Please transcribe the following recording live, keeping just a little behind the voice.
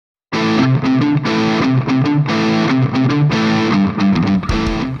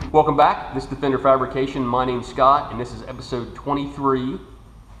Welcome back. This is Defender Fabrication. My name's Scott, and this is episode 23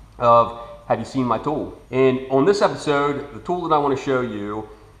 of Have You Seen My Tool? And on this episode, the tool that I want to show you,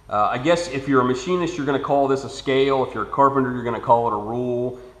 I guess if you're a machinist, you're going to call this a scale. If you're a carpenter, you're going to call it a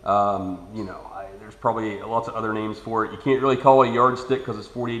rule. There's probably lots of other names for it. You can't really call it a yardstick because it's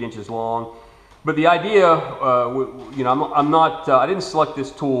 48 inches long. But the idea, I didn't select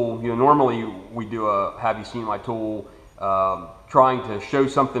this tool. Normally we do a Have You Seen My Tool, trying to show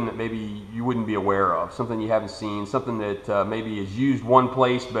something that maybe you wouldn't be aware of, something you haven't seen, something that maybe is used one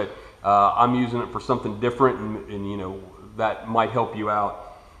place, but I'm using it for something different, and that might help you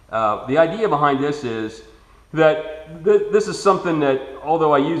out. The idea behind this is that this is something that,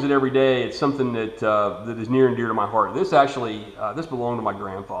 although I use it every day, it's something that that is near and dear to my heart. This actually, this belonged to my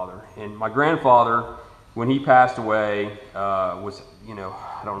grandfather, and my grandfather, when he passed away, was,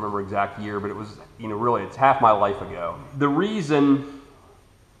 I don't remember exact year, but it was, really, it's half my life ago. The reason,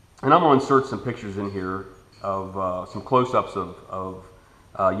 and I'm going to insert some pictures in here of some close-ups of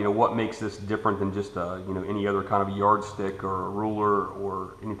what makes this different than just any other kind of a yardstick or a ruler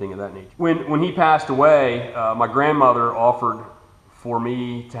or anything of that nature. When he passed away, my grandmother offered for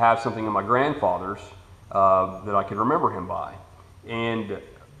me to have something of my grandfather's that I could remember him by, and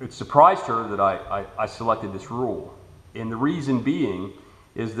it surprised her that I selected this rule. And the reason being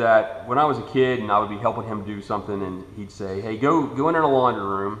is that when I was a kid and I would be helping him do something, and he'd say, hey, go in the laundry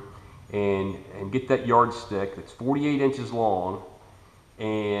room and get that yardstick that's 48 inches long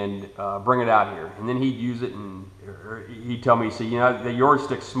and bring it out here. And then he'd use it, and he'd tell me, he'd say, the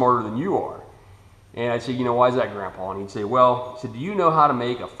yardstick's smarter than you are. And I'd say, why is that, Grandpa? And he'd say, well, he said, do you know how to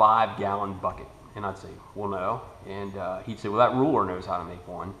make a 5-gallon bucket? And I'd say, well, no. And he'd say, well, that ruler knows how to make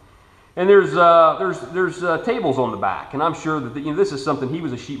one. And there's tables on the back, and I'm sure that this is something. He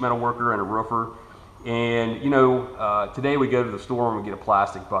was a sheet metal worker and a roofer, and today we go to the store and we get a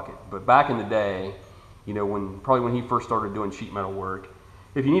plastic bucket. But back in the day, probably when he first started doing sheet metal work,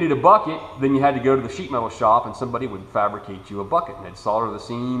 if you needed a bucket, then you had to go to the sheet metal shop, and somebody would fabricate you a bucket, and they'd solder the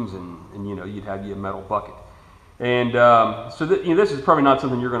seams, and you'd have you a metal bucket. And so this is probably not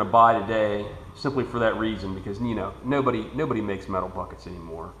something you're going to buy today, simply for that reason, because nobody makes metal buckets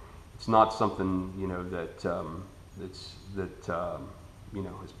anymore. It's not something is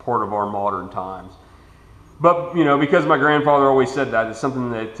part of our modern times. But because my grandfather always said that, it's something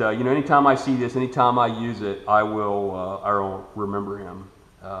that anytime I see this, anytime I use it, I will remember him.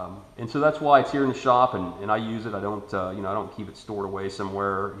 And so that's why it's here in the shop, and I use it. I don't keep it stored away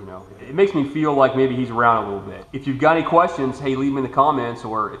somewhere. It makes me feel like maybe he's around a little bit. If you've got any questions, hey, leave them in the comments,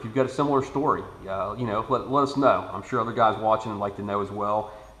 or if you've got a similar story, let us know. I'm sure other guys watching would like to know as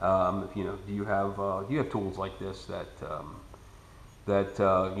well. Do you have tools like this that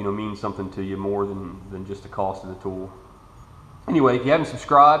mean something to you more than just the cost of the tool? Anyway, if you haven't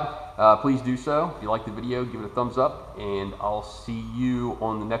subscribed, please do so. If you like the video, give it a thumbs up, and I'll see you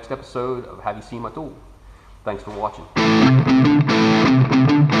on the next episode of Have You Seen My Tool? Thanks for watching.